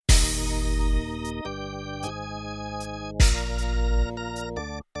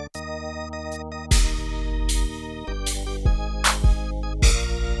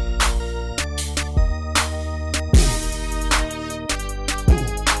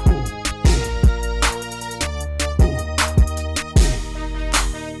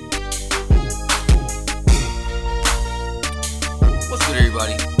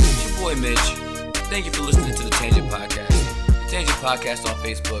Thank you for listening to the Tangent Podcast. The Tangent Podcast on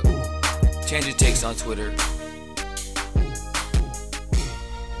Facebook. Tangent Takes on Twitter.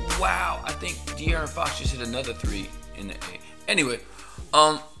 Wow, I think De'Aaron Fox just hit another 3 in the A. Anyway,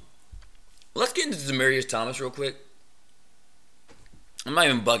 let's get into Demaryius Thomas real quick. I'm not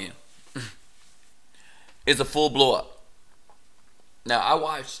even bugging. It's a full blow up. Now, I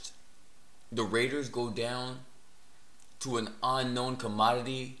watched the Raiders go down to an unknown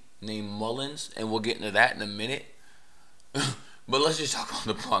commodity named Mullins, and we'll get into that in a minute. But let's just talk on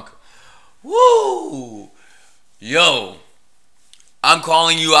the Broncos. Woo! Yo, I'm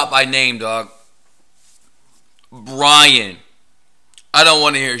calling you out by name, dog. Brian, I don't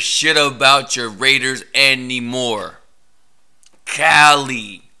want to hear shit about your Raiders anymore.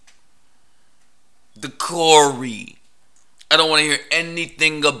 Callie, the Corey, I don't want to hear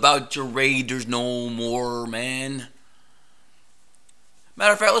anything about your Raiders no more, man.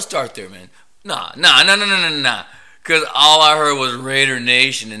 Matter of fact, let's start there, man. Nah. Because all I heard was Raider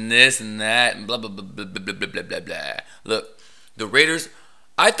Nation and this and that and blah, blah, blah, blah, blah, blah, blah, blah, blah. Look, the Raiders,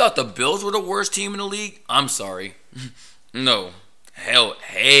 I thought the Bills were the worst team in the league. I'm sorry. No. Hell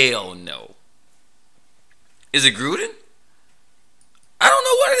no. Is it Gruden? I don't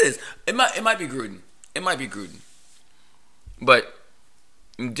know what it is. It might be Gruden. But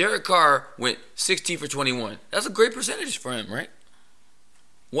Derek Carr went 16 for 21. That's a great percentage for him, right?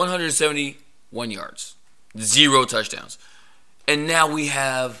 171 yards. 0 touchdowns. And now we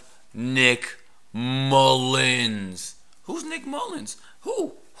have Nick Mullins. Who's Nick Mullins?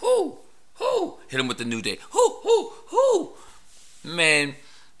 Who? Hit him with the New Day. Who? Man,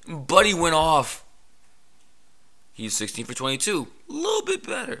 Buddy went off. He's 16 for 22. A little bit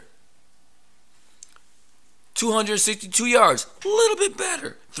better. 262 yards. A little bit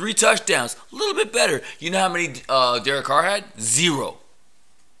better. 3 touchdowns. A little bit better. You know how many Derek Carr had? 0.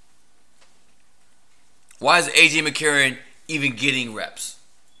 Why is A.J. McCarron even getting reps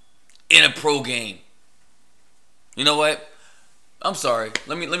in a pro game? You know what? I'm sorry.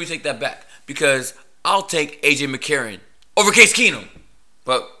 Let me take that back. Because I'll take A.J. McCarron over Case Keenum.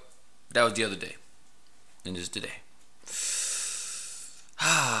 But that was the other day. And this is today.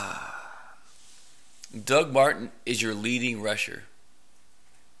 Doug Martin is your leading rusher.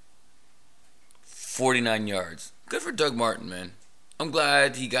 49 yards. Good for Doug Martin, man. I'm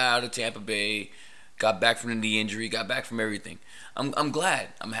glad he got out of Tampa Bay, got back from the knee injury, got back from everything. I'm glad.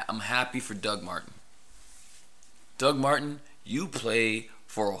 I'm happy for Doug Martin. Doug Martin, you play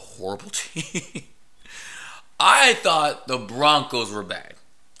for a horrible team. I thought the Broncos were bad.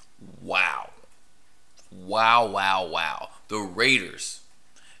 Wow. The Raiders.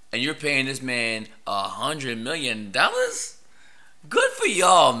 And you're paying this man $100 million? Good for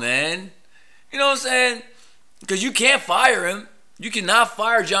y'all, man. You know what I'm saying? Because you can't fire him. You cannot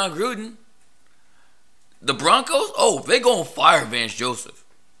fire John Gruden. The Broncos, they gonna fire Vance Joseph.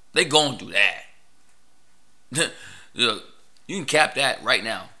 They gonna do that. Look, you can cap that right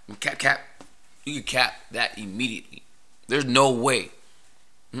now. You can cap that immediately. There's no way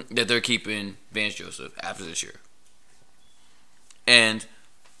that they're keeping Vance Joseph after this year. And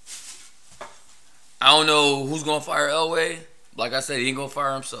I don't know who's going to fire Elway. Like I said, he ain't going to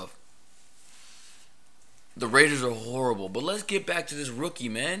fire himself. The Raiders are horrible. But let's get back to this rookie,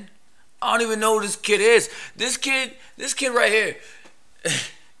 man. I don't even know who this kid is. This kid right here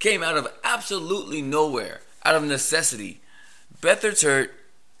came out of absolutely nowhere. Out of necessity. Beathard's hurt.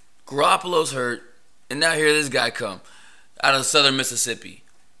 Garoppolo's hurt. And now here this guy come. Out of Southern Mississippi.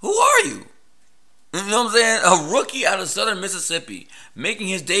 Who are you? You know what I'm saying? A rookie out of Southern Mississippi. Making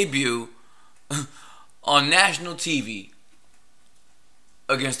his debut on national TV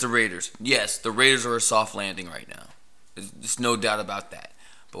against the Raiders. Yes, the Raiders are a soft landing right now. There's no doubt about that.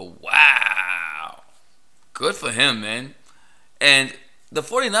 But wow. Good for him, man. And the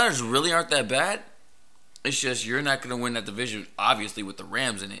 49ers really aren't that bad. It's just you're not going to win that division, obviously, with the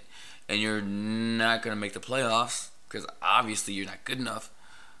Rams in it. And you're not going to make the playoffs because obviously you're not good enough.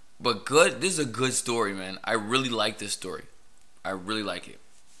 But good. This is a good story, man. I really like this story. I really like it.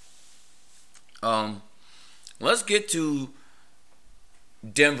 Let's get to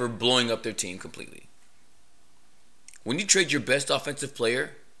Denver blowing up their team completely. When you trade your best offensive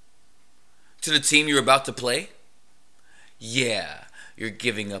player to the team you're about to play, yeah, you're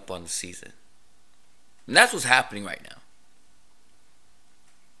giving up on the season. And that's what's happening right now.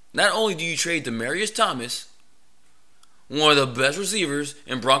 Not only do you trade Demaryius Thomas, one of the best receivers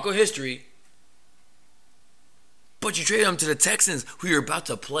in Bronco history, but you trade him to the Texans, who you're about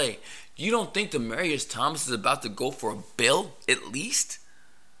to play. You don't think Demaryius Thomas is about to go for a bill, at least?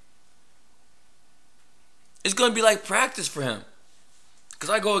 It's going to be like practice for him. Because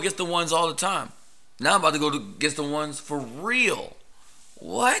I go against the ones all the time. Now I'm about to go against the ones for real.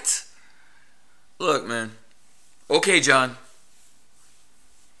 What? Look, man. Okay, John.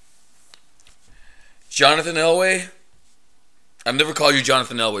 Jonathan Elway. I've never called you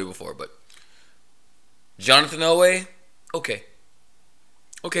Jonathan Elway before, but Jonathan Elway. Okay.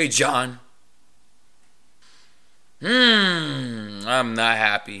 Okay, John. I'm not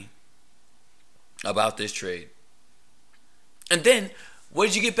happy about this trade. And then, what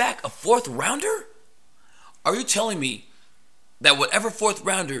did you get back? A fourth rounder? Are you telling me that whatever fourth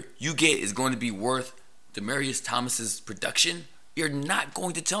rounder you get is going to be worth Demaryius Thomas's production? You're not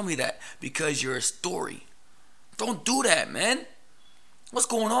going to tell me that because you're a story. Don't do that, man. What's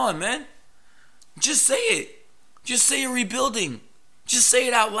going on, man? Just say it. Just say you're rebuilding. Just say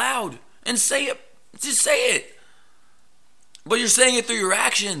it out loud. And say it. Just say it. But you're saying it through your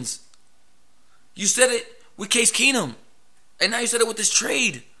actions. You said it with Case Keenum. And now you said it with this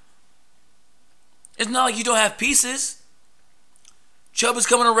trade. It's not like you don't have pieces. Chubb is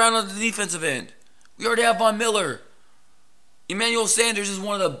coming around on the defensive end. We already have Von Miller. Emmanuel Sanders is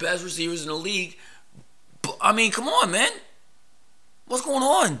one of the best receivers in the league. But, I mean, come on, man. What's going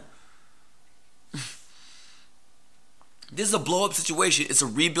on? This is a blow-up situation. It's a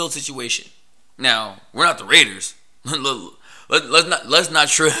rebuild situation. Now, we're not the Raiders. Let's not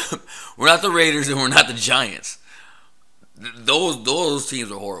trip. We're not the Raiders and we're not the Giants. Those teams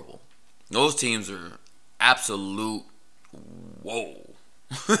are horrible. Those teams are absolute whoa.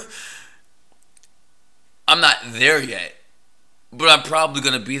 I'm not there yet, but I'm probably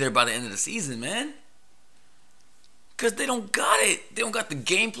going to be there by the end of the season, man. Because they don't got it. They don't got the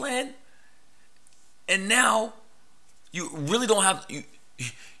game plan. And now, you really don't have...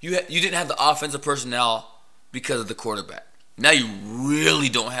 You didn't have the offensive personnel because of the quarterback. Now you really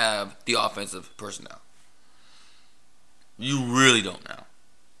don't have the offensive personnel. You really don't now.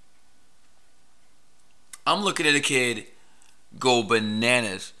 I'm looking at a kid go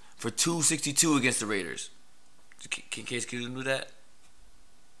bananas for 262 against the Raiders. Can Case Keenum do that?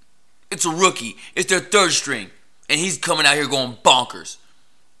 It's a rookie. It's their third string. And he's coming out here going bonkers.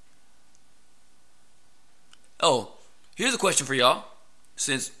 Oh, here's a question for y'all.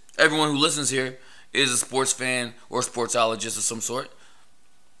 Since everyone who listens here is a sports fan or a sportsologist of some sort.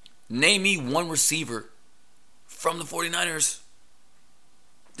 Name me one receiver from the 49ers.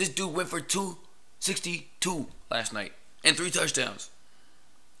 This dude went for 262 last night and 3 touchdowns.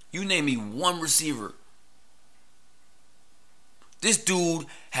 You name me one receiver. This dude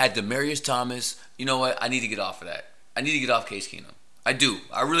had Demaryius Thomas. You know what? I need to get off of that. I need to get off Case Keenum. I do.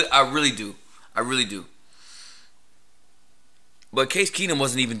 I really do. I really do. But Case Keenum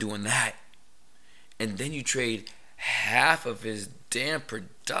wasn't even doing that. And then you trade half of his damn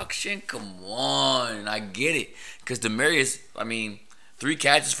production? Come on. I get it. Because Demaryius, 3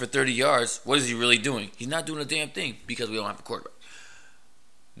 catches for 30 yards. What is he really doing? He's not doing a damn thing because we don't have a quarterback.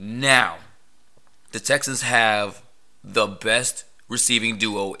 Now, the Texans have the best receiving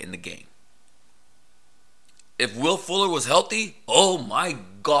duo in the game. If Will Fuller was healthy, oh my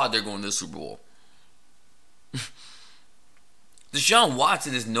God, they're going to the Super Bowl. Deshaun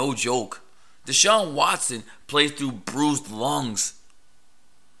Watson is no joke. Deshaun Watson plays through bruised lungs.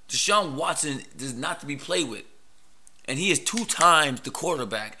 Deshaun Watson is not to be played with. And he is 2 times the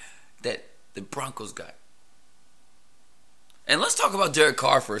quarterback that the Broncos got. And let's talk about Derek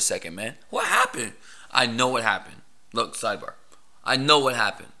Carr for a second, man. What happened? I know what happened. Look, sidebar. I know what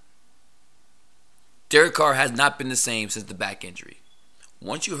happened. Derek Carr has not been the same since the back injury.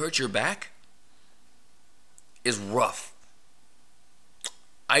 Once you hurt your back, it's rough.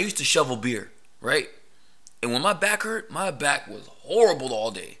 I used to shovel beer, right? And when my back hurt, my back was horrible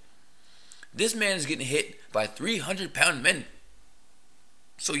all day. This man is getting hit by 300-pound men.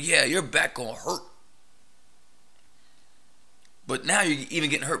 So yeah, your back gonna hurt. But now you're even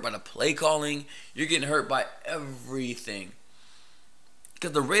getting hurt by the play calling. You're getting hurt by everything.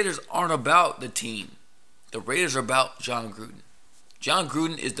 Because the Raiders aren't about the team. The Raiders are about John Gruden. John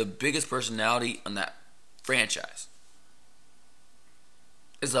Gruden is the biggest personality on that franchise.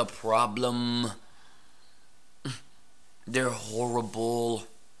 It's a problem. They're horrible.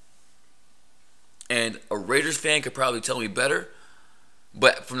 And a Raiders fan could probably tell me better.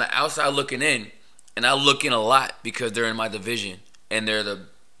 But from the outside looking in, and I look in a lot because they're in my division, and they're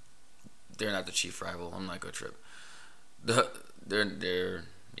not the chief rival. I'm not gonna trip. The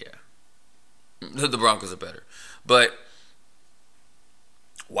Broncos are better. But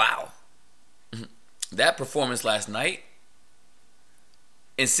wow, that performance last night.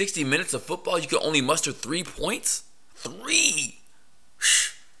 In 60 minutes of football, you could only muster 3 points. 3.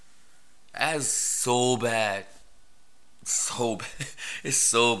 That's so bad. So bad. It's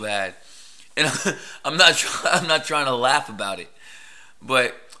so bad. And I'm not trying to laugh about it,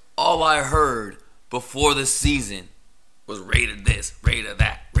 but all I heard before the season was rated this, rated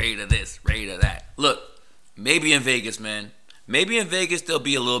that, rated this, rated that. Look, maybe in Vegas, man. Maybe in Vegas they'll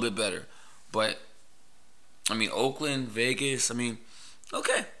be a little bit better. But, I mean, Oakland, Vegas, I mean,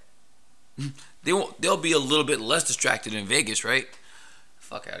 okay. They'll be a little bit less distracted in Vegas, right?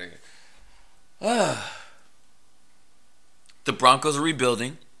 Fuck out of here. The Broncos are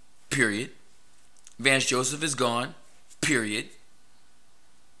rebuilding, period. Vance Joseph is gone, period.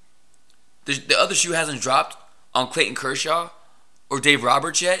 The other shoe hasn't dropped on Clayton Kershaw or Dave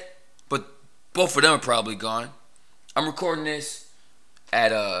Roberts yet, but both of them are probably gone. I'm recording this at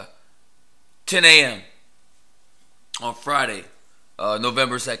 10 a.m. on Friday,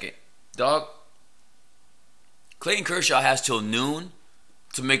 November 2nd. Dog, Clayton Kershaw has till noon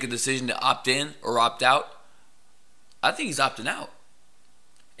to make a decision to opt in or opt out. I think he's opting out.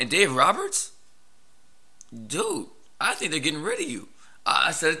 And Dave Roberts? Dude, I think they're getting rid of you.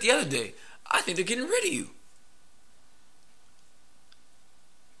 I said it the other day. I think they're getting rid of you.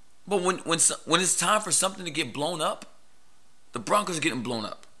 But when it's time for something to get blown up, the Broncos are getting blown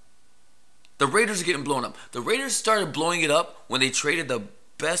up. The Raiders are getting blown up. The Raiders started blowing it up when they traded the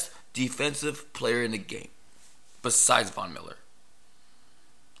best defensive player in the game, besides Von Miller.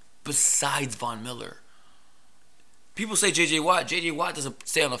 Besides Von Miller. People say J.J. Watt. J.J. Watt doesn't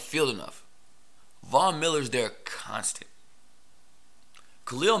stay on the field enough. Von Miller's there constant.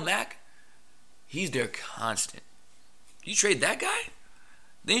 Khalil Mack, he's there constant. You trade that guy?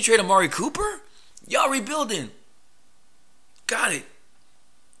 Then you trade Amari Cooper? Y'all rebuilding. Got it.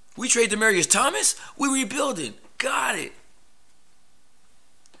 We trade Demaryius Thomas? We rebuilding. Got it.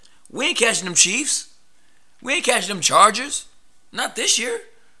 We ain't catching them Chiefs. We ain't catching them Chargers. Not this year.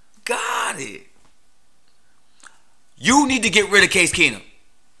 Got it. You need to get rid of Case Keenum.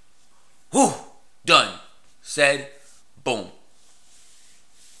 Whew. Done. Said. Boom.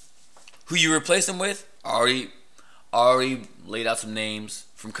 Who you replace him with? Already laid out some names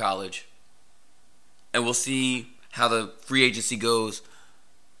from college. And we'll see how the free agency goes.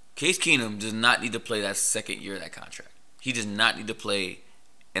 Case Keenum does not need to play that second year of that contract. He does not need to play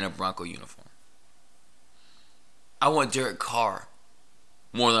in a Bronco uniform. I want Derek Carr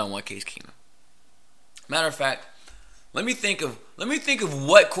more than I want Case Keenum. Matter of fact, let me think of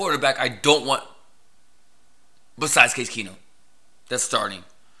what quarterback I don't want besides Case Keenum that's starting.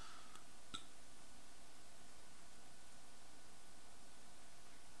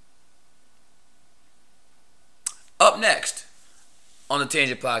 Up next on the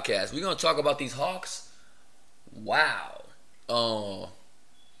Tangent Podcast, we're going to talk about these Hawks. Wow.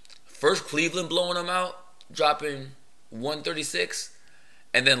 First Cleveland blowing them out, dropping 136.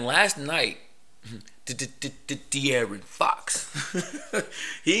 And then last night, De'Aaron Fox.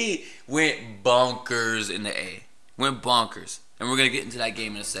 He went bonkers in the A. Went bonkers. And we're going to get into that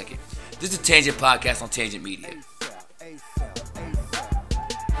game in a second. This is the Tangent Podcast on Tangent Media.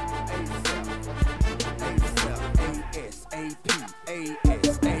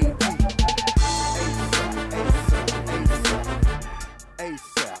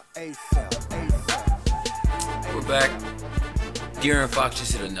 We're back. De'Aaron Fox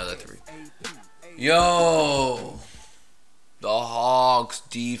just hit another three. Yo, the Hawks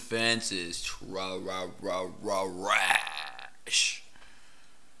defense is trash.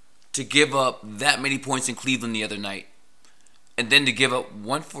 To give up that many points in Cleveland the other night, and then to give up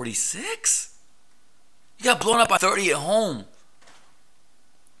 146? You got blown up by 30 at home.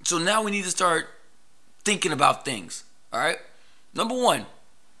 So now we need to start thinking about things. All right? Number one,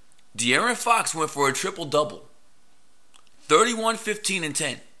 De'Aaron Fox went for a triple-double. 31, 15, and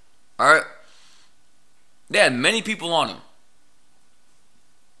 10. All right? They had many people on him.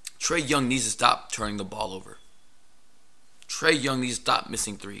 Trae Young needs to stop turning the ball over. Trae Young needs to stop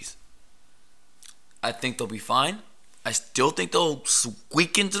missing threes. I think they'll be fine. I still think they'll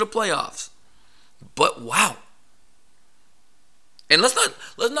squeak into the playoffs. But wow. And let's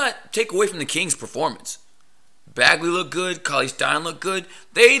not take away from the Kings' performance. Bagley looked good. Cauley-Stein looked good.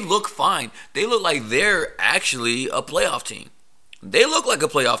 They look fine. They look like they're actually a playoff team. They look like a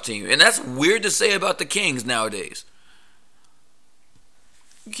playoff team. And that's weird to say about the Kings nowadays.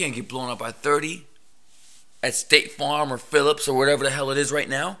 You can't get blown up by 30 at State Farm or Phillips or whatever the hell it is right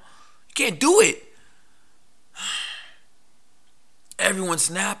now. You can't do it. Everyone's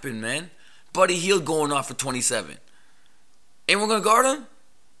snapping, man. Buddy Hield going off for 27. And we're going to guard him?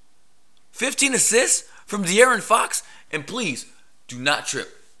 15 assists from De'Aaron Fox? And please, do not trip.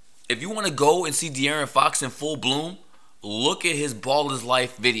 If you want to go and see De'Aaron Fox in full bloom, look at his Ball His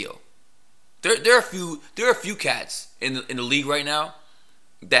Life video. There are a few cats in the league right now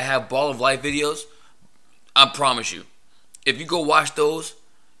that have Ball of Life videos, I promise you, if you go watch those,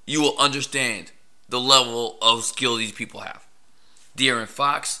 you will understand the level of skill these people have. De'Aaron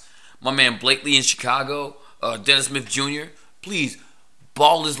Fox, my man Blakely in Chicago, Dennis Smith Jr. Please,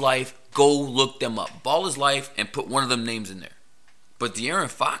 Ball is Life. Go look them up. Ball is Life and put one of them names in there. But De'Aaron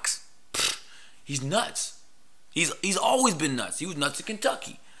Fox, he's nuts. He's always been nuts. He was nuts in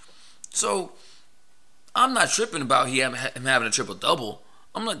Kentucky. So I'm not tripping about him having a triple-double.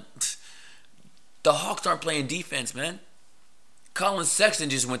 I'm not. The Hawks aren't playing defense, man. Colin Sexton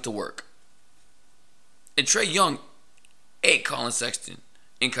just went to work. And Trae Young ate Colin Sexton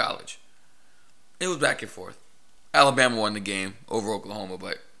in college. It was back and forth. Alabama won the game over Oklahoma,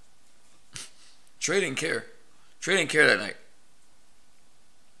 but Trae didn't care. Trae didn't care that night.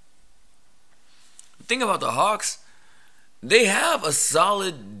 The thing about the Hawks, they have a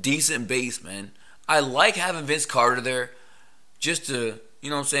solid, decent base, man. I like having Vince Carter there just to, you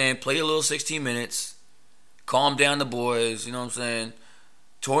know what I'm saying, play a little 16 minutes, calm down the boys, you know what I'm saying.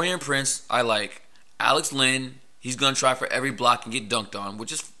 Taurean Prince, I like. Alex Len, he's going to try for every block and get dunked on,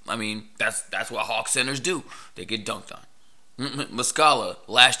 which is, I mean, that's what Hawks centers do. They get dunked on. Muscala,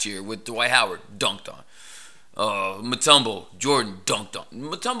 last year with Dwight Howard, dunked on. Mutombo, Jordan, dunked on.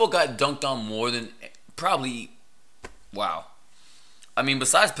 Mutombo got dunked on more than probably, wow. I mean,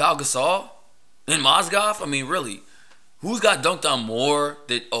 besides Pau Gasol and Mozgov, I mean, really, who's got dunked on more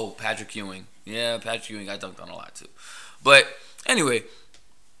than, Patrick Ewing. Yeah, Patrick Ewing got dunked on a lot too. But anyway,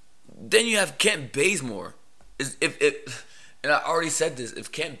 then you have Kent Bazemore. And I already said this,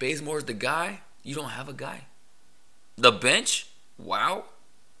 if Kent Bazemore is the guy, you don't have a guy. The bench, wow.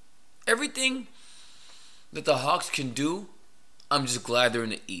 Everything that the Hawks can do, I'm just glad they're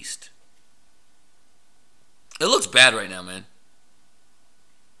in the East. It looks bad right now, man.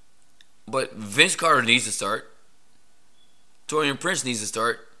 But Vince Carter needs to start. Taurean Prince needs to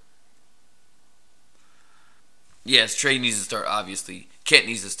start. Yes, Trae needs to start, obviously. Kent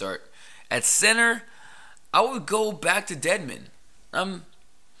needs to start. At center, I would go back to Dedmon. I'm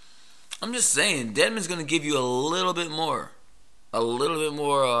just saying, Dedmon's going to give you a little bit more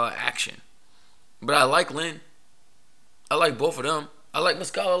action. But I like Lynn. I like both of them. I like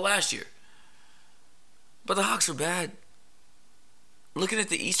Muscala last year. But the Hawks are bad. Looking at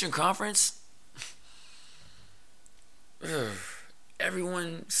the Eastern Conference,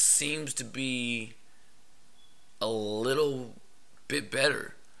 everyone seems to be a little bit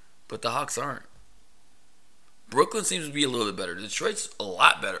better, but the Hawks aren't. Brooklyn seems to be a little bit better. Detroit's a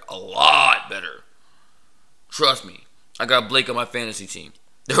lot better. A lot better. Trust me. I got Blake on my fantasy team.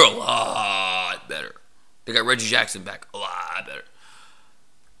 They're a lot better. They got Reggie Jackson back. A lot better.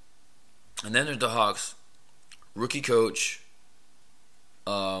 And then there's the Hawks. Rookie coach.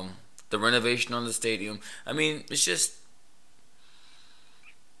 The renovation on the stadium. I mean, it's just,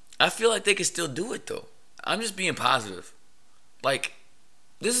 I feel like they can still do it, though. I'm just being positive. Like,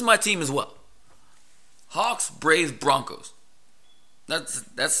 this is my team as well. Hawks, Braves, Broncos. Those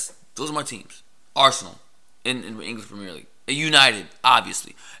are my teams. Arsenal in English Premier League. United,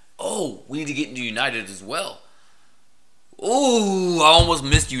 obviously. Oh, we need to get into United as well. Oh, I almost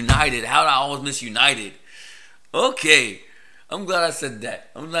missed United. How did I almost miss United? Okay, I'm glad I said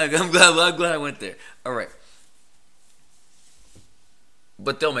that. I'm glad I went there. All right,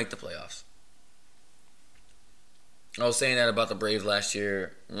 but they'll make the playoffs. I was saying that about the Braves last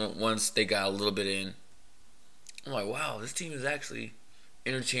year. Once they got a little bit in, I'm like, wow, this team is actually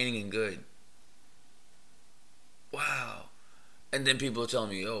entertaining and good. Wow. And then people are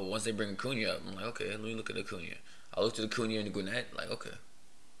telling me, once they bring Acuna up, I'm like, okay, let me look at Acuna. I looked at Acuna and Gwinnett, like, okay.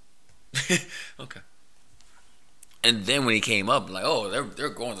 Okay. And then when he came up, I'm like, they're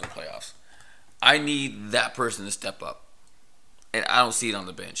going to the playoffs. I need that person to step up. And I don't see it on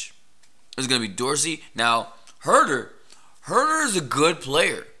the bench. It's going to be Dorsey. Now, Herter is a good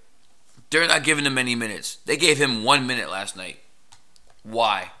player. They're not giving him any minutes. They gave him 1 minute last night.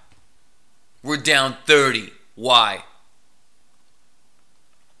 Why? We're down 30. Why?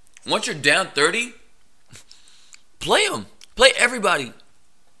 Once you're down 30, play him. Play everybody.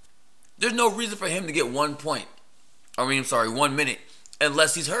 There's no reason for him to get 1 point. 1 minute.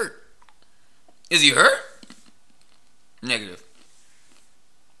 Unless he's hurt. Is he hurt? Negative.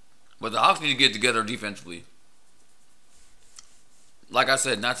 But the Hawks need to get together defensively. Like I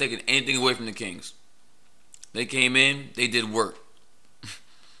said, not taking anything away from the Kings. They came in, they did work.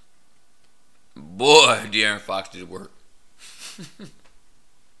 Boy, De'Aaron Fox did work. He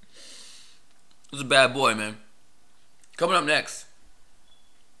was a bad boy, man. Coming up next,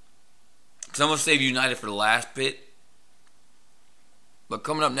 because I'm going to save United for the last bit. But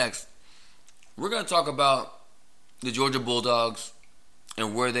coming up next, we're going to talk about the Georgia Bulldogs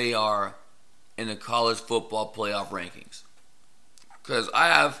and where they are in the college football playoff rankings. Because I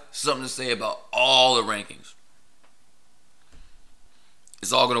have something to say about all the rankings.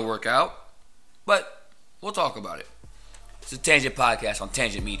 It's all going to work out, but we'll talk about it. It's a Tangent Podcast on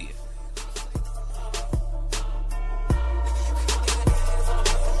Tangent Media.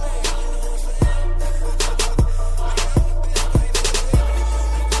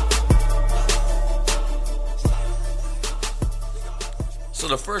 So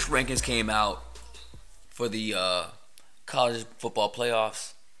the first rankings came out for the college football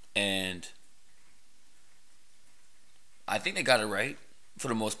playoffs, and I think they got it right for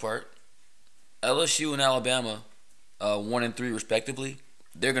the most part. LSU and Alabama, 1 and 3 respectively,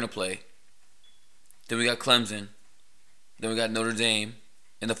 they're gonna play. Then we got Clemson. Then we got Notre Dame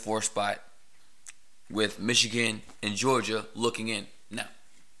in the 4th spot, with Michigan and Georgia looking in. Now,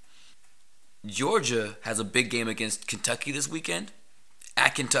 Georgia has a big game against Kentucky this weekend.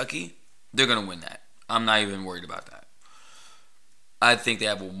 At Kentucky, they're going to win that. I'm not even worried about that. I think they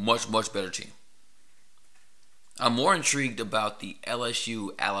have a much, much better team. I'm more intrigued about the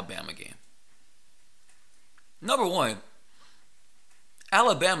LSU-Alabama game. Number one,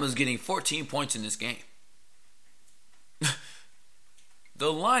 Alabama's getting 14 points in this game.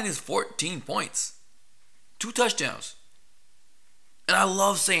 The line is 14 points. 2 touchdowns. And I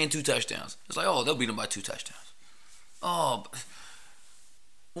love saying 2 touchdowns. It's like, oh, they'll beat them by 2 touchdowns. Oh,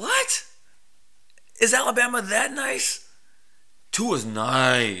 what? Is Alabama that nice? Tua's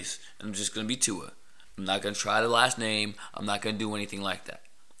nice. I'm just going to be Tua. I'm not going to try the last name. I'm not going to do anything like that.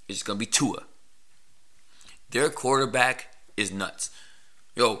 It's just going to be Tua. Their quarterback is nuts.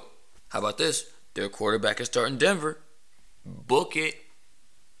 Yo, how about this? Their quarterback is starting Denver. Book it.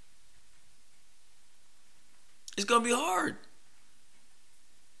 It's going to be hard.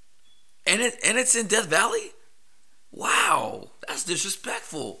 And it's in Death Valley? Wow, that's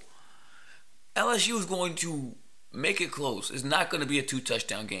disrespectful. LSU is going to make it close. It's not going to be a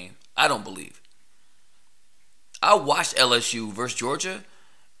 2-touchdown game. I don't believe. I watched LSU versus Georgia.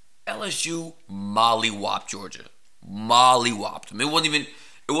 LSU mollywopped Georgia. Mollywopped them. It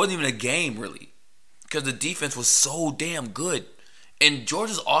wasn't even a game really, because the defense was so damn good, and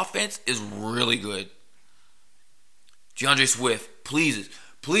Georgia's offense is really good. DeAndre Swift, please.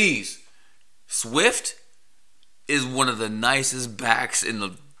 Swift is one of the nicest backs in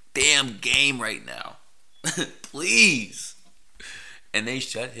the damn game right now. Please. And they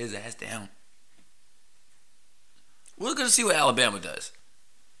shut his ass down. We're going to see what Alabama does.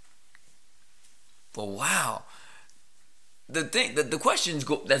 But wow. The question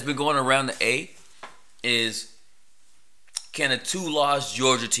that's been going around the A is, can a 2-loss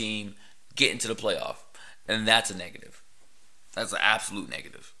Georgia team get into the playoff? And that's a negative. That's an absolute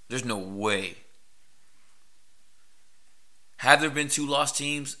negative. There's no way. Have there been 2-loss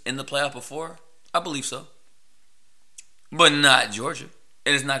teams in the playoff before? I believe so. But not Georgia.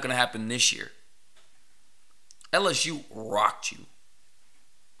 And it's not going to happen this year. LSU rocked you.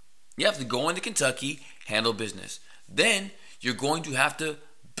 You have to go into Kentucky, handle business. Then you're going to have to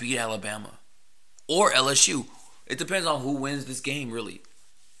beat Alabama or LSU. It depends on who wins this game, really.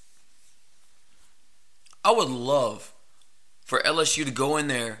 I would love for LSU to go in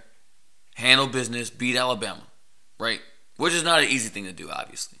there, handle business, beat Alabama, right? Which is not an easy thing to do,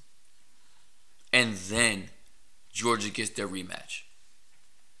 obviously. And then Georgia gets their rematch.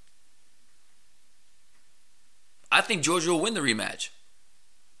 I think Georgia will win the rematch.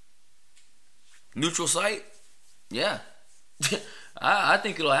 Neutral site? Yeah. I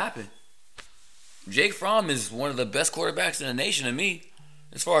think it'll happen. Jake Fromm is one of the best quarterbacks in the nation to me,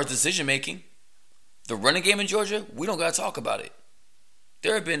 as far as decision making. The running game in Georgia, we don't got to talk about it.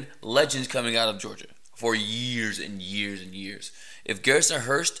 There have been legends coming out of Georgia for years and years and years. If Garrison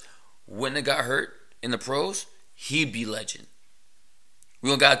Hurst wouldn't have got hurt in the pros, he'd be legend. We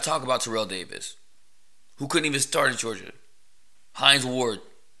don't got to talk about Terrell Davis, who couldn't even start in Georgia. Hines Ward.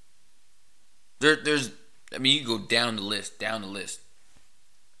 You go down the list.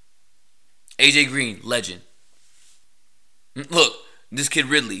 AJ Green, legend. Look, this kid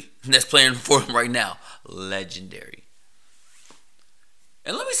Ridley, that's playing for him right now, legendary.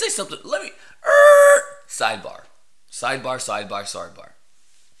 And let me say something. Sidebar.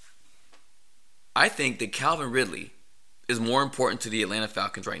 I think that Calvin Ridley is more important to the Atlanta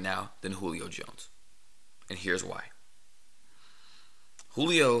Falcons right now than Julio Jones. And here's why.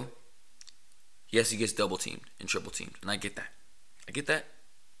 Julio, yes, he gets double teamed and triple teamed. And I get that.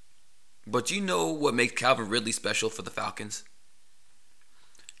 But you know what makes Calvin Ridley special for the Falcons?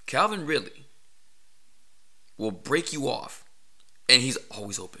 Calvin Ridley will break you off, and he's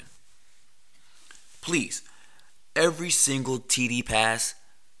always open. Please, every single TD pass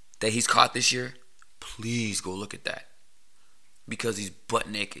that he's caught this year, please go look at that. Because he's butt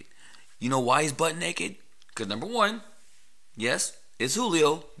naked. You know why he's butt naked? Because number one, yes, it's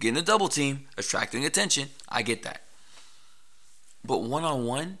Julio getting a double team, attracting attention. I get that. But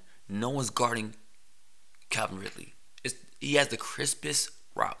one-on-one, no one's guarding Calvin Ridley. He has the crispest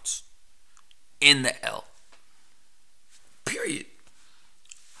routes in the L. Period.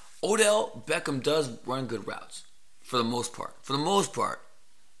 Odell Beckham does run good routes for the most part.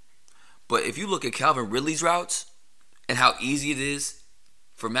 But if you look at Calvin Ridley's routes and how easy it is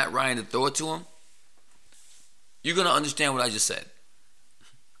for Matt Ryan to throw it to him, you're going to understand what I just said.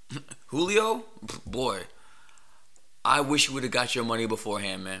 Julio, boy, I wish you would have got your money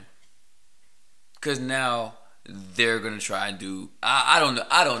beforehand, man. Because now they're going to try and do... I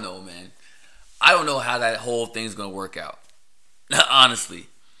don't know, man. I don't know how that whole thing's going to work out. Honestly.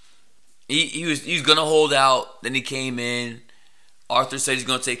 He was going to hold out. Then he came in. Arthur said he's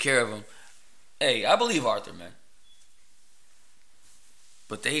going to take care of him. Hey, I believe Arthur, man.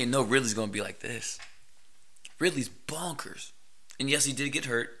 But they didn't know Ridley's going to be like this. Ridley's bonkers. And yes, he did get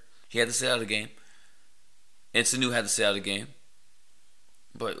hurt. He had to sit out of the game. And Sanu had to sit out of the game.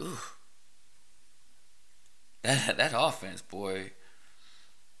 But, ooh. That offense, boy.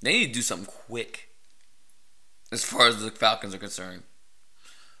 They need to do something quick. As far as the Falcons are concerned.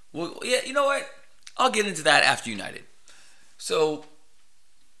 Well, yeah, you know what? I'll get into that after United. So,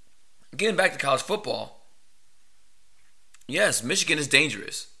 getting back to college football. Yes, Michigan is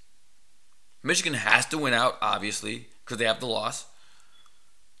dangerous. Michigan has to win out, obviously, because they have the loss.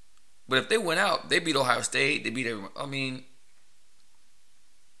 But if they win out, they beat Ohio State. They beat everyone. I mean,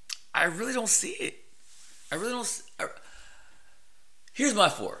 I really don't see it. Here's my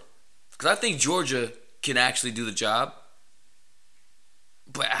four. Because I think Georgia can actually do the job.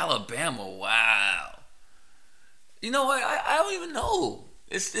 But Alabama, wow. You know what? I don't even know.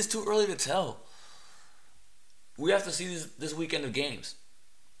 It's too early to tell. We have to see this weekend of games.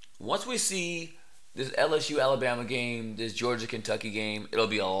 Once we see this LSU-Alabama game, this Georgia-Kentucky game, it'll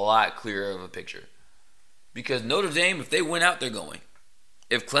be a lot clearer of a picture. Because Notre Dame, if they win out, they're going.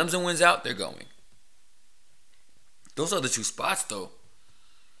 If Clemson wins out, they're going. Those are the two spots, though.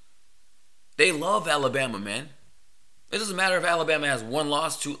 They love Alabama, man. It doesn't matter if Alabama has one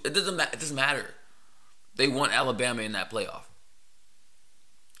loss, two. It doesn't matter. They want Alabama in that playoff.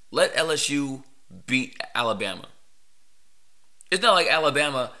 Let LSU beat Alabama. It's not like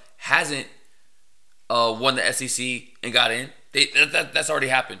Alabama hasn't won the SEC and got in. That's already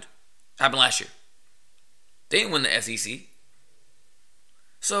happened. Happened last year. They didn't win the SEC.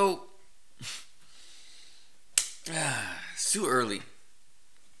 So, it's too early.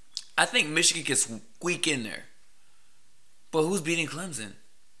 I think Michigan can squeak in there. But who's beating Clemson?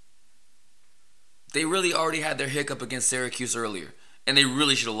 They really already had their hiccup against Syracuse earlier. And they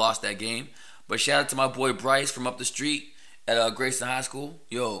really should have lost that game. But shout out to my boy Bryce from up the street at Grayson High School.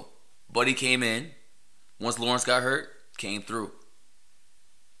 Yo, buddy came in. Once Lawrence got hurt, came through.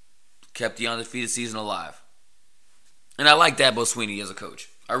 Kept the undefeated season alive. And I like Dabo Swinney as a coach.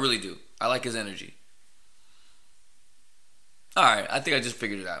 I really do. I like his energy. Alright, I think I just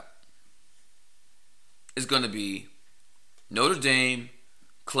figured it out. It's going to be Notre Dame,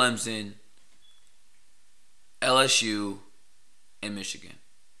 Clemson, LSU, and Michigan.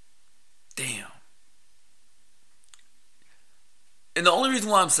 Damn. And the only reason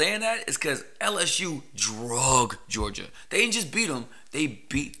why I'm saying that is because LSU drug Georgia. They didn't just beat them. They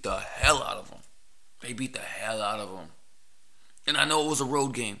beat the hell out of them. And I know it was a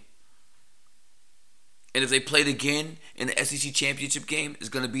road game. And if they played again in the SEC championship game, it's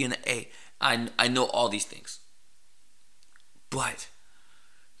going to be in the A. I know all these things. But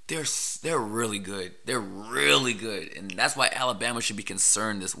they're really good. They're really good. And that's why Alabama should be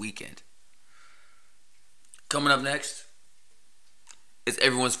concerned this weekend. Coming up next is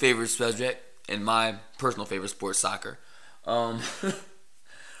everyone's favorite subject and my personal favorite sport, soccer. We're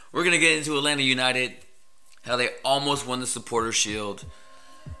going to get into Atlanta United, how they almost won the Supporters' Shield,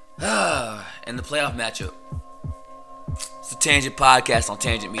 and the playoff matchup. It's the Tangent Podcast on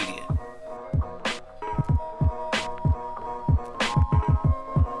Tangent Media.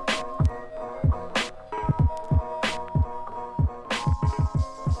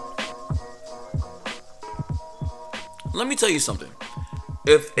 Let me tell you something.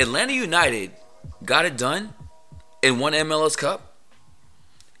 If Atlanta United got it done and won MLS Cup,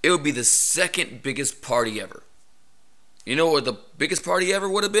 it would be the second biggest party ever. You know what the biggest party ever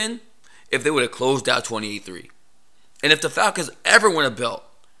would have been? If they would have closed out 28-3. And if the Falcons ever win a belt,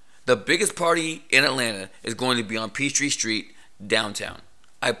 the biggest party in Atlanta is going to be on Peachtree Street downtown.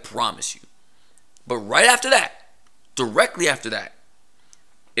 I promise you. But right after that, directly after that.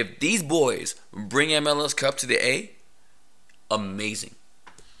 If these boys bring MLS Cup to the A, amazing.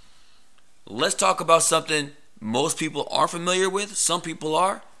 Let's talk about something most people aren't familiar with. Some people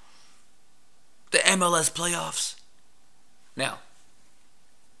are. The MLS playoffs. Now,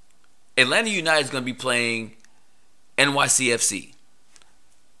 Atlanta United is going to be playing NYCFC,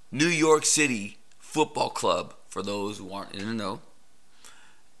 New York City Football Club, for those who aren't in the know.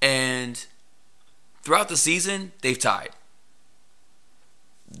 And throughout the season, they've tied.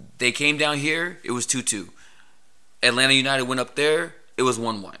 They came down here, it was 2-2. Atlanta United went up there, it was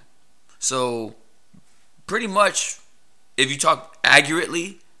 1-1. So, pretty much, if you talk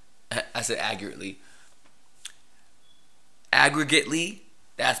accurately, I said accurately, aggregately,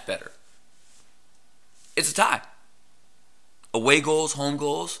 that's better. It's a tie. Away goals, home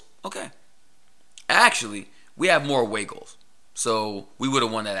goals, okay. Actually, we have more away goals. So, we would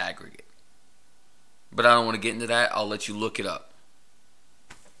have won that aggregate. But I don't want to get into that. I'll let you look it up.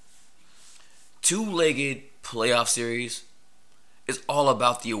 Two-legged playoff series is all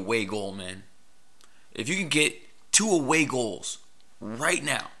about the away goal, man. If you can get 2 away goals right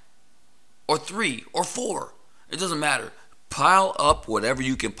now, or 3, or 4, it doesn't matter. Pile up whatever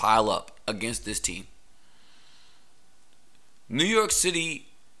you can pile up against this team. New York City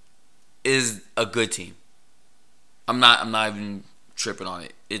is a good team. I'm not even tripping on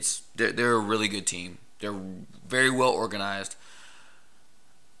it. They're a really good team. They're very well organized.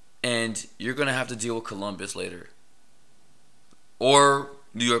 And you're going to have to deal with Columbus later. Or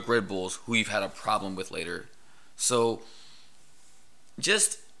New York Red Bulls, who you've had a problem with later. So,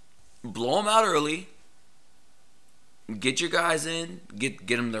 just blow them out early. Get your guys in. Get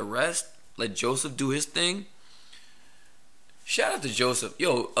them their rest. Let Joseph do his thing. Shout out to Joseph.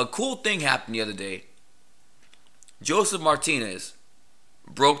 Yo, a cool thing happened the other day. Joseph Martinez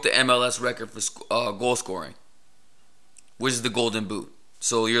broke the MLS record for goal scoring, which is the Golden Boot.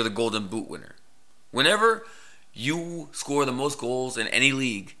 So you're the Golden Boot winner. Whenever you score the most goals in any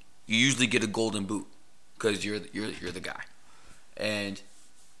league, you usually get a Golden Boot because you're the guy. And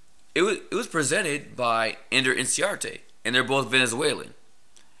it was presented by Ender Inciarte, and they're both Venezuelan.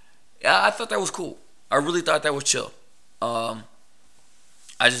 Yeah, I thought that was cool. I really thought that was chill. I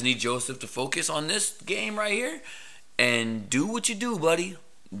just need Joseph to focus on this game right here and do what you do, buddy.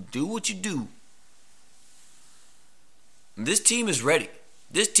 Do what you do. This team is ready.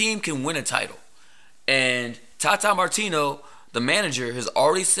 This team can win a title. And Tata Martino, the manager, has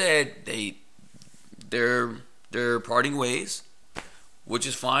already said they're parting ways, which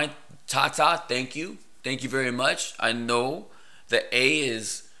is fine. Tata, thank you. Thank you very much. I know the A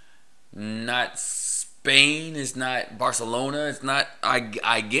is not Spain, it's not Barcelona, it's not I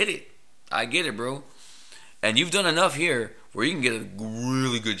get it. I get it, bro. And you've done enough here where you can get a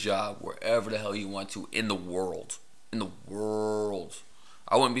really good job wherever the hell you want to in the world. In the world.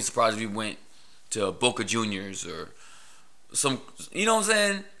 I wouldn't be surprised if he went to Boca Juniors or some, you know what I'm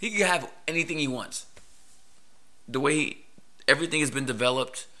saying? He can have anything he wants. The way everything has been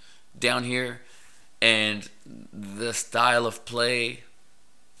developed down here and the style of play,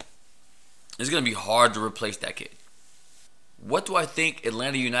 it's going to be hard to replace that kid. What do I think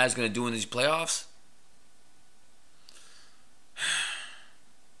Atlanta United is going to do in these playoffs?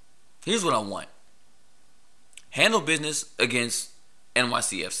 Here's what I want. Handle business against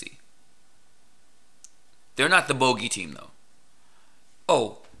NYCFC. They're not the bogey team, though.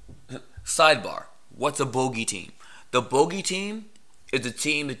 Oh, sidebar. What's a bogey team? The bogey team is a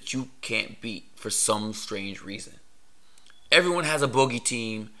team that you can't beat for some strange reason. Everyone has a bogey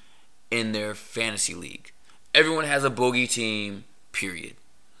team in their fantasy league. Everyone has a bogey team, period.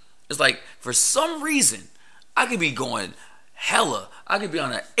 It's like, for some reason, I could be going hella. I could be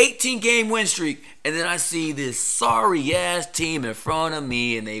on an 18-game win streak, and then I see this sorry-ass team in front of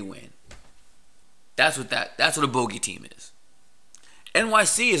me, and they win. That's what a bogey team is.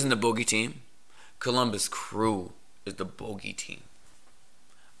 NYC isn't the bogey team. Columbus Crew is the bogey team.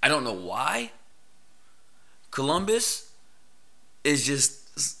 I don't know why. Columbus is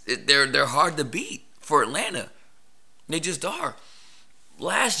just, they're hard to beat for Atlanta. They just are.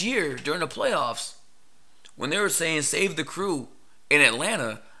 Last year, during the playoffs, when they were saying save the Crew in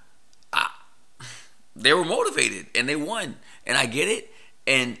Atlanta, they were motivated and they won. And I get it.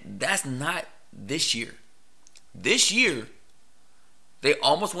 And that's not this year. This year, they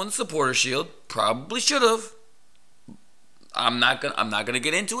almost won the Supporter Shield. Probably should have. I'm not gonna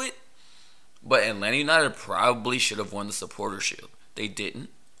get into it. But Atlanta United probably should have won the Supporter Shield. They didn't.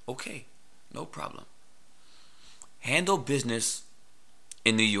 Okay, no problem. Handle business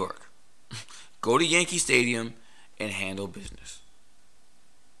in New York. Go to Yankee Stadium and handle business.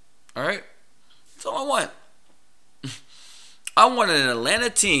 All right? That's all I want. I want an Atlanta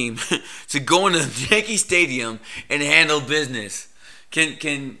team to go into Yankee Stadium and handle business.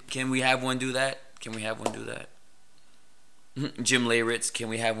 Can we have one do that? Can we have one do that? Jim Leyritz, can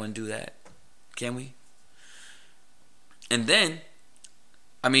we have one do that? Can we? And then,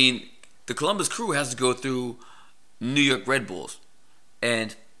 I mean, the Columbus Crew has to go through New York Red Bulls.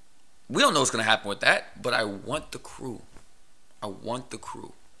 And we don't know what's going to happen with that, but I want the Crew. I want the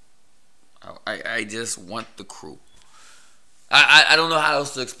Crew. I just want the Crew. I don't know how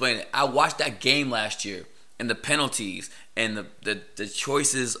else to explain it. I watched that game last year and the penalties and the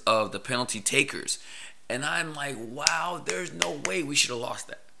choices of the penalty takers. And I'm like, wow, there's no way we should have lost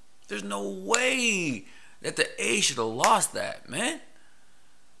that. There's no way that the A should have lost that, man.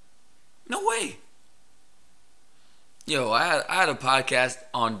 No way. Yo, I had a podcast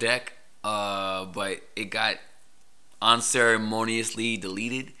on deck, but it got unceremoniously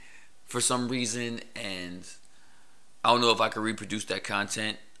deleted for some reason, and I don't know if I can reproduce that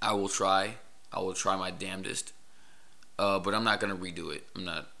content. I will try. I will try my damnedest. But I'm not gonna redo it. I'm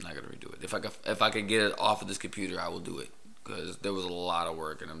not gonna redo it. If I can get it off of this computer, I will do it, because there was a lot of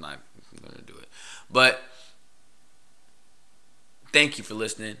work, and I'm not gonna do it. But thank you for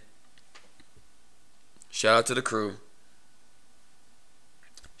listening. Shout out to the Crew.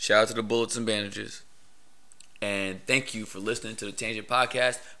 Shout out to the Bullets and Bandages. And thank you for listening to the Tangent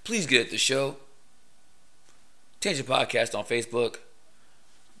Podcast. Please get at the show. Tangent Podcast on Facebook.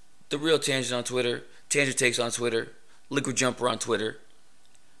 The Real Tangent on Twitter. Tangent Takes on Twitter. Liquid Jumper on Twitter.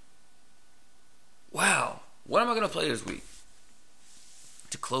 Wow. What am I going to play this week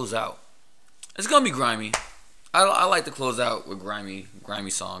to close out? It's going to be grimy. I like to close out with grimy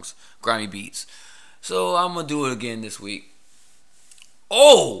songs, grimy beats. So I'm going to do it again this week.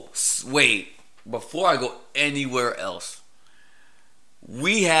 Oh, wait. Before I go anywhere else,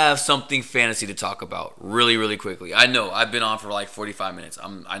 we have something fantasy to talk about really, really quickly. I know. I've been on for like 45 minutes.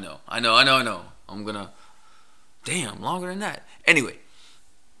 I know. I'm going to... Damn, longer than that. Anyway,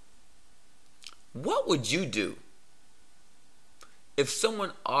 what would you do if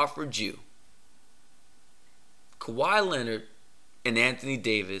someone offered you Kawhi Leonard and Anthony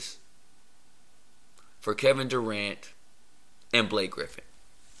Davis for Kevin Durant and Blake Griffin?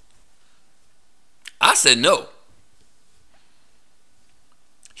 I said no.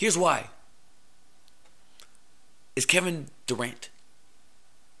 Here's why. It's Kevin Durant.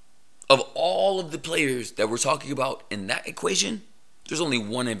 Of all of the players that we're talking about in that equation, there's only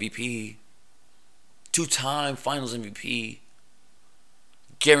one MVP, 2-time Finals MVP,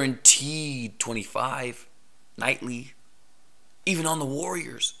 guaranteed 25 nightly, even on the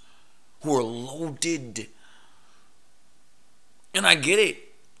Warriors, who are loaded. And I get it.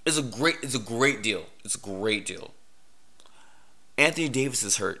 It's a great deal. It's a great deal. Anthony Davis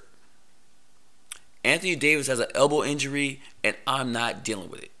is hurt. Anthony Davis has an elbow injury, and I'm not dealing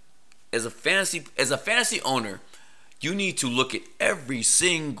with it. As a fantasy owner, you need to look at every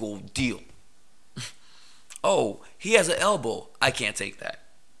single deal. Oh, he has an elbow. I can't take that.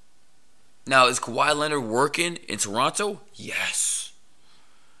 Now, is Kawhi Leonard working in Toronto? Yes.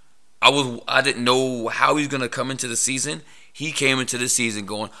 I didn't know how he's gonna come into the season. He came into the season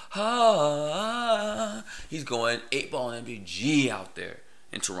going, he's going 8-ball MPG out there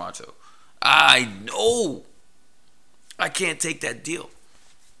in Toronto. I know. I can't take that deal.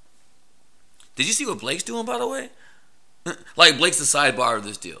 Did you see what Blake's doing, by the way? Like, Blake's the sidebar of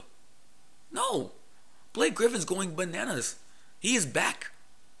this deal. No. Blake Griffin's going bananas. He is back.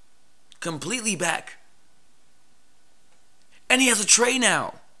 Completely back. And he has a tray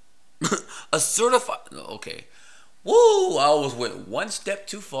now. A certified... Okay. Woo! I almost went one step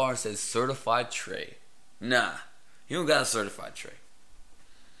too far and said certified tray. Nah. You don't got a certified tray.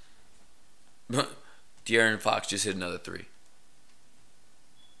 De'Aaron Fox just hit another 3.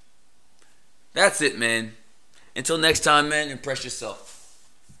 That's it, man. Until next time, man, impress yourself.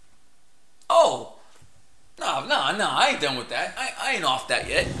 Oh. No, I ain't done with that. I ain't off that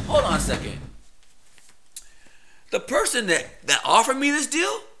yet. Hold on a second. The person that offered me this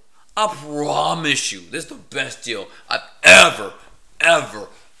deal, I promise you, this is the best deal I've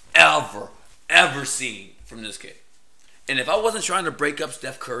ever seen from this kid. And if I wasn't trying to break up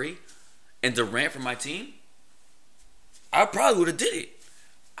Steph Curry and Durant from my team, I probably would have did it.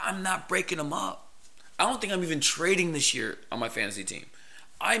 I'm not breaking them up. I don't think I'm even trading this year on my fantasy team.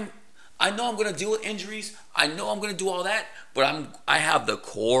 I know I'm going to deal with injuries. I know I'm going to do all that, but I have the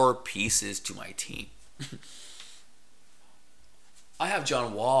core pieces to my team. I have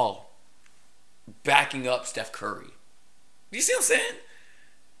John Wall backing up Steph Curry. You see what I'm saying?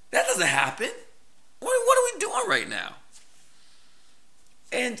 That doesn't happen. What are we doing right now?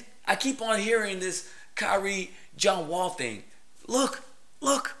 And I keep on hearing this Kyrie John Wall thing. Look,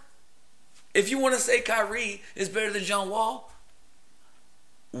 look. If you want to say Kyrie is better than John Wall,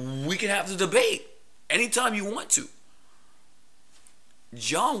 we can have the debate anytime you want to.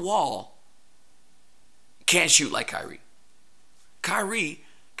 John Wall can't shoot like Kyrie. Kyrie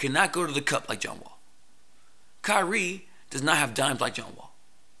cannot go to the cup like John Wall. Kyrie does not have dimes like John Wall.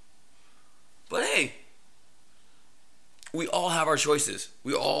 But hey, we all have our choices.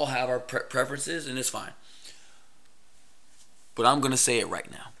 We all have our preferences, and it's fine. But I'm going to say it right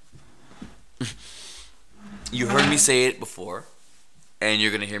now. You heard me say it before, and you're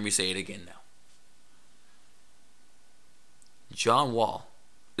going to hear me say it again now. John Wall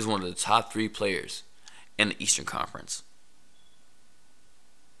is one of the top 3 players in the Eastern Conference.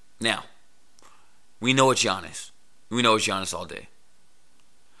 Now, we know it's Giannis. We know it's Giannis all day.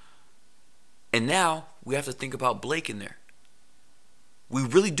 And now we have to think about Blake in there. We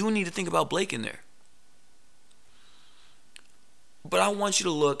really do need to think about Blake in there. But I want you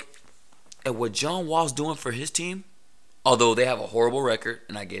to look at what John Wall's doing for his team, although they have a horrible record,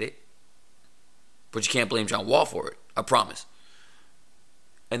 and I get it. But you can't blame John Wall for it, I promise.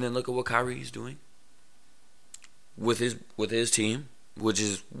 And then look at what Kyrie's doing with his team, which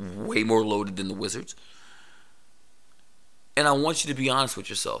is way more loaded than the Wizards. And I want you to be honest with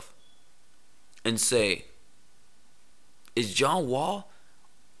yourself and say, is John Wall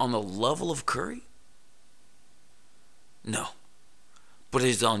on the level of Curry? No. But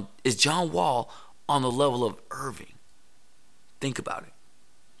is John Wall on the level of Irving? Think about it.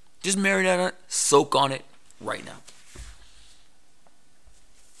 Just marinate on it, soak on it right now.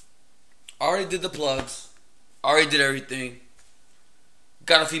 Already did the plugs. Already did everything.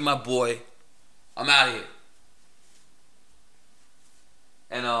 Gotta feed my boy. I'm out of here.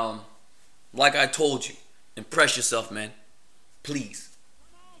 And like I told you, impress yourself, man. Please.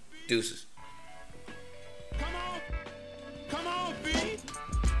 Deuces. Come on, B.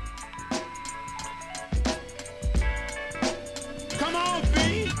 Come on,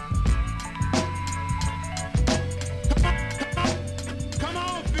 B. Come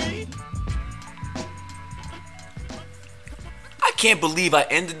on, B. I can't believe I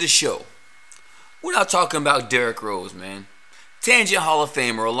ended the show without talking about Derrick Rose, man. Tangent Hall of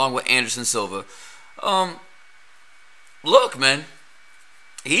Famer along with Anderson Silva. Look, man.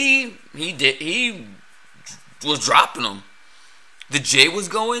 He was dropping them. The J was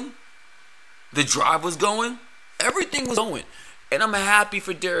going. The drive was going. Everything was going. And I'm happy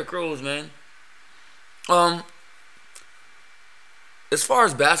for Derrick Rose, man. As far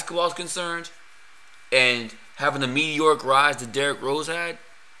as basketball is concerned, and having the meteoric rise that Derrick Rose had,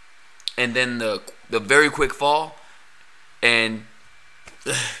 and then the very quick fall, and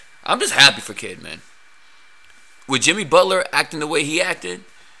I'm just happy for Kid, man. With Jimmy Butler acting the way he acted,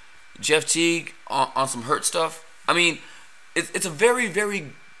 Jeff Teague on some hurt stuff, I mean, it's a very,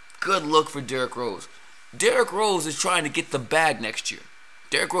 very good look for Derrick Rose. Derrick Rose is trying to get the bag next year.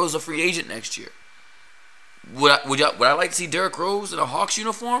 Derrick Rose is a free agent next year. Would I like to see Derrick Rose in a Hawks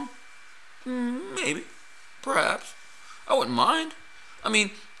uniform? Maybe. Perhaps. I wouldn't mind. I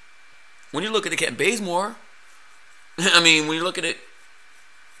mean, when you look at Kent Bazemore, I mean, when you look at it,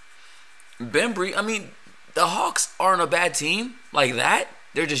 Bembry, I mean, the Hawks aren't a bad team like that.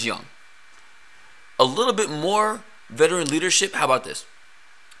 They're just young. A little bit more veteran leadership. How about this?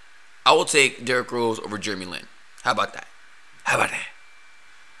 I will take Derrick Rose over Jeremy Lin. How about that? How about that?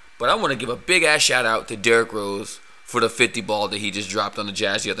 But I want to give a big ass shout out to Derrick Rose for the 50 ball that he just dropped on the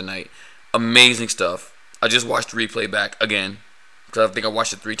Jazz the other night. Amazing stuff. I just watched the replay back again because I think I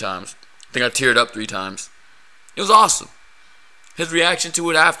watched it 3 times. I think I teared up 3 times. It was awesome. His reaction to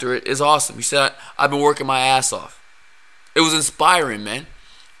it after it is awesome. He said, I've been working my ass off. It was inspiring, man.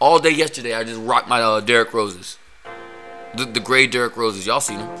 All day yesterday, I just rocked my Derrick Roses. The gray Derrick Roses. Y'all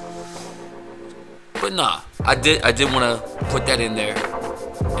seen them. But nah, I did want to put that in there.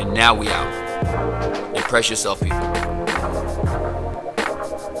 And now we out. Impress yourself, people.